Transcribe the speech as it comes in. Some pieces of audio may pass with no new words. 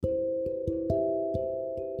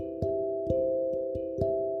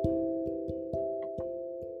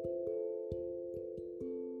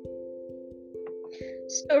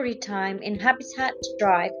Storytime in Habitat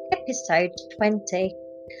Drive, episode 20.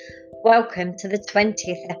 Welcome to the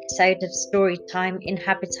 20th episode of Storytime in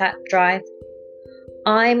Habitat Drive.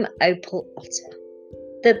 I'm Opal Otter,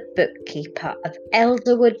 the bookkeeper of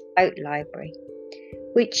Elderwood Boat Library,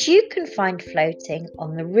 which you can find floating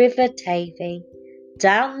on the River Tavy,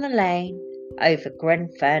 down the lane, over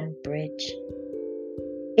Grenfern Bridge.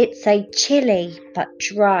 It's a chilly but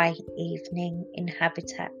dry evening in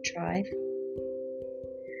Habitat Drive,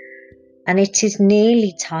 and it is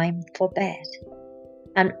nearly time for bed,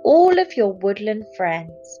 and all of your woodland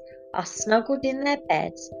friends are snuggled in their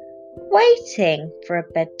beds waiting for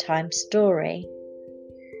a bedtime story.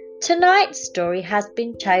 Tonight's story has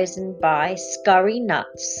been chosen by Scurry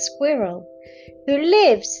Nuts Squirrel, who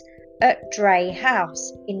lives at Dray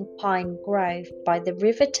House in Pine Grove by the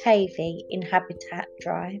River Tavy in Habitat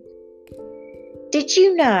Drive. Did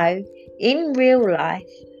you know, in real life,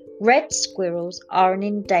 red squirrels are an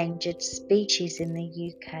endangered species in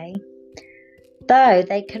the UK, though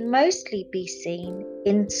they can mostly be seen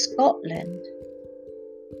in Scotland?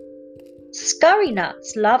 Scurry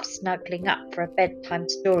Nuts loves snuggling up for a bedtime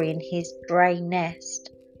story in his dray nest,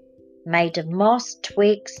 made of moss,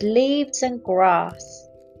 twigs, leaves and grass.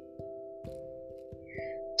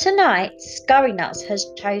 Tonight, Scurry Nuts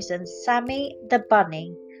has chosen Sammy the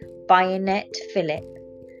Bunny by Annette Phillip.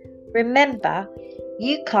 Remember,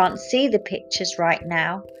 you can't see the pictures right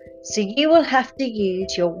now, so you will have to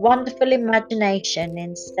use your wonderful imagination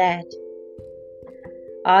instead.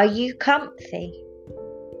 Are you comfy?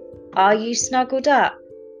 Are you snuggled up?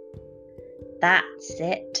 That's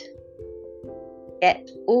it. Get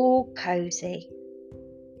all cozy.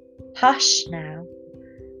 Hush now,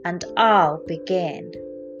 and I'll begin.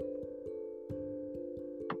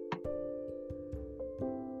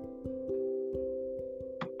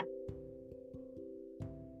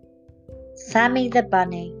 Sammy the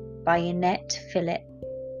Bunny by Annette Phillip.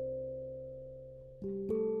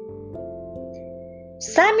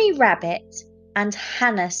 Sammy Rabbit and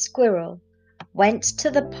Hannah Squirrel went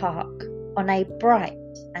to the park on a bright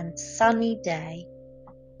and sunny day.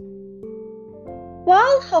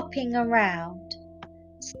 While hopping around,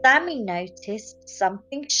 Sammy noticed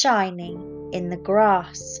something shining in the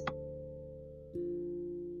grass.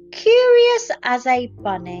 Curious as a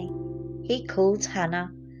bunny, he called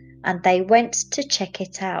Hannah, and they went to check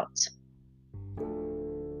it out.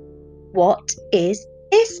 "What is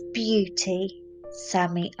this beauty?"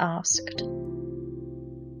 Sammy asked.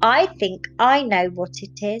 "I think I know what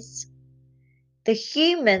it is. The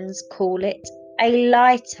humans call it a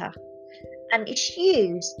lighter, and it's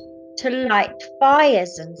used to light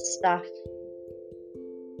fires and stuff,"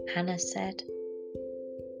 Hannah said.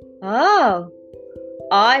 "Oh,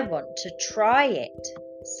 I want to try it,"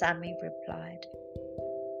 Sammy replied.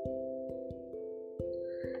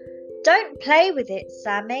 "Don't play with it,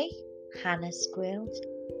 Sammy," Hannah squealed.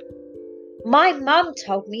 "My mum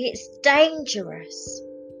told me it's dangerous.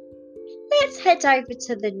 Let's head over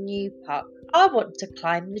to the new park. I want to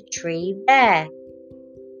climb the tree there."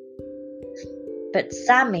 But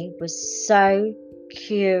Sammy was so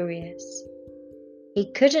curious.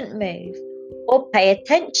 He couldn't move or pay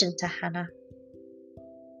attention to Hannah.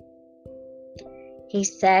 He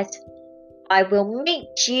said, "I will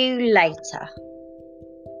meet you later."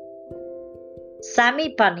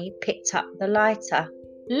 Sammy Bunny picked up the lighter,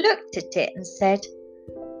 looked at it and said,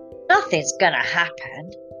 "Nothing's gonna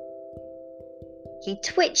happen." He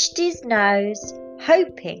twitched his nose,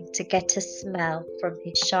 hoping to get a smell from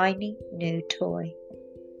his shiny new toy.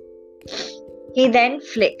 He then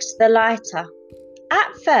flicked the lighter.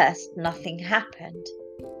 At first, nothing happened.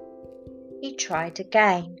 He tried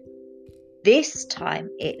again. This time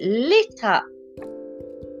it lit up.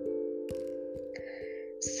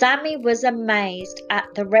 Sammy was amazed at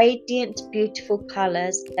the radiant, beautiful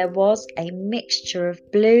colours. There was a mixture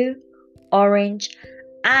of blue, orange,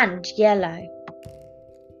 and yellow.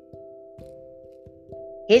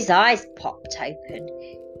 His eyes popped open.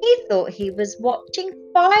 He thought he was watching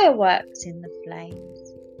fireworks in the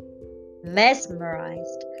flames.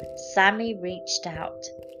 Mesmerised, Sammy reached out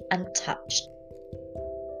and touched.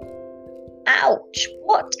 Ouch!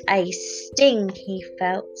 What a sting he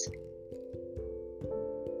felt.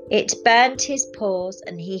 It burned his paws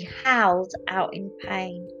and he howled out in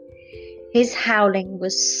pain. His howling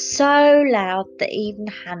was so loud that even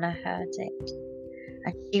Hannah heard it,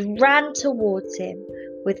 and she ran towards him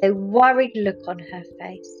with a worried look on her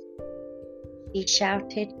face. She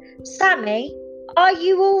shouted, "Sammy, are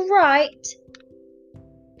you all right?"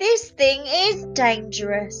 "This thing is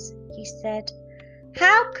dangerous," he said.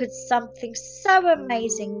 "How could something so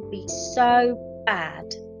amazing be so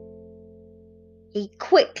bad?" He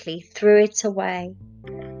quickly threw it away.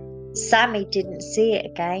 Sammy didn't see it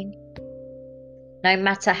again. No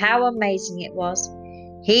matter how amazing it was,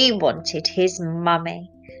 he wanted his mummy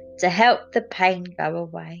to help the pain go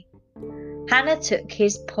away. Hannah took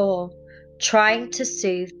his paw, trying to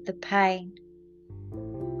soothe the pain.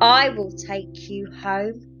 "I will take you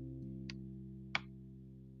home."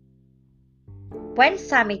 When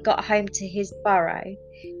Sammy got home to his burrow,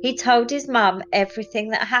 he told his mum everything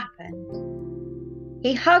that happened.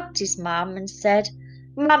 He hugged his mum and said,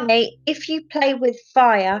 "Mummy, if you play with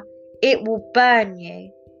fire, it will burn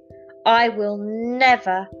you. I will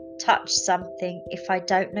never touch something if I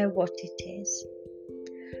don't know what it is."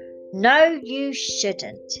 "No, you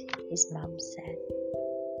shouldn't," his mum said.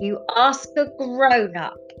 "You ask a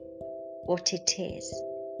grown-up what it is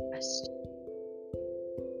first."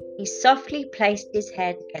 He softly placed his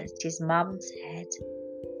head against his mum's head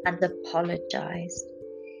and apologised.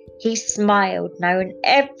 He smiled, knowing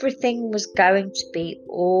everything was going to be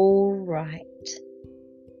all right.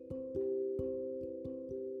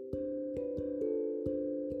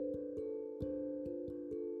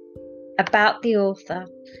 About the author.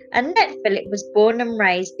 Annette Phillip was born and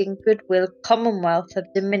raised in Goodwill, Commonwealth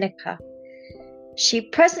of Dominica. She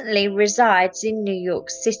presently resides in New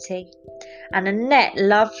York City, and Annette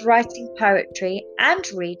loved writing poetry and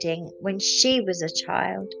reading when she was a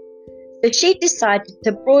child. So she decided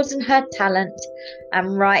to broaden her talent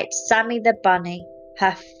and write Sammy the Bunny,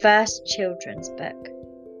 her first children's book.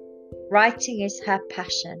 Writing is her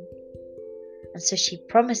passion, and so she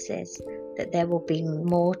promises that there will be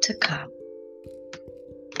more to come.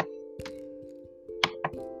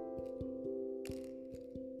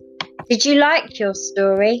 Did you like your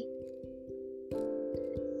story?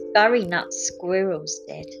 Scurry Nut Squirrels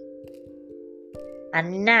did.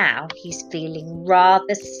 And now he's feeling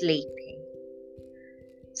rather sleepy.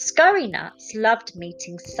 Scurry Nuts loved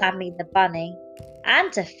meeting Sammy the Bunny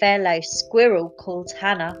and a fellow squirrel called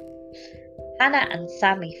Hannah. Hannah and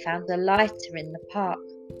Sammy found a lighter in the park.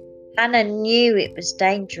 Hannah knew it was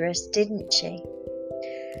dangerous, didn't she?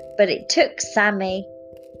 But it took Sammy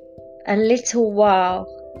a little while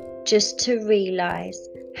just to realise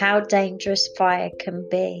how dangerous fire can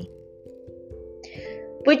be.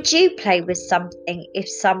 Would you play with something if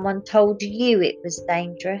someone told you it was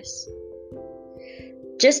dangerous?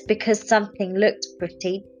 Just because something looks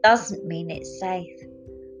pretty doesn't mean it's safe.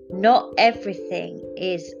 Not everything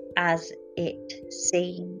is as it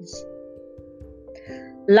seems.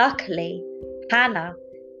 Luckily, Hannah,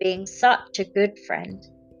 being such a good friend,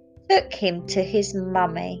 took him to his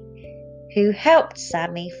mummy, who helped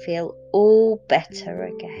Sammy feel all better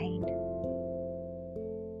again.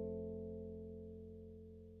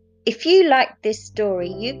 If you like this story,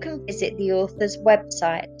 you can visit the author's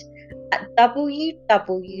website at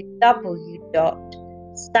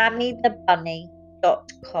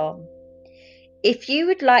www.sammythebunny.com. If you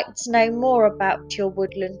would like to know more about your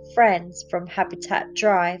woodland friends from Habitat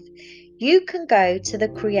Drive, you can go to the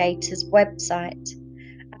creator's website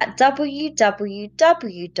at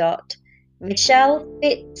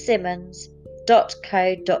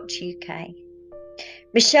www.michellefitzsimmons.co.uk.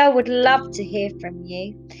 Michelle would love to hear from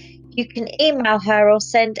you. You can email her or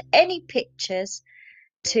send any pictures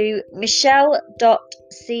to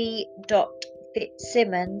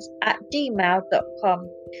michelle.c.fitzsimmons@gmail.com.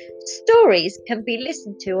 Stories can be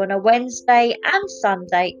listened to on a Wednesday and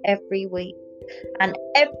Sunday every week, and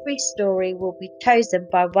every story will be chosen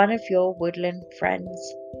by one of your woodland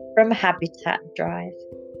friends from Habitat Drive.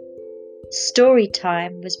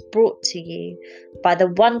 Storytime was brought to you by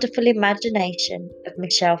the wonderful imagination of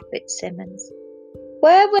Michelle Fitzsimmons.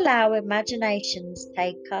 Where will our imaginations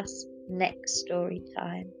take us next story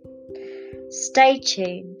time? Stay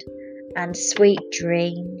tuned and sweet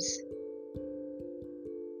dreams.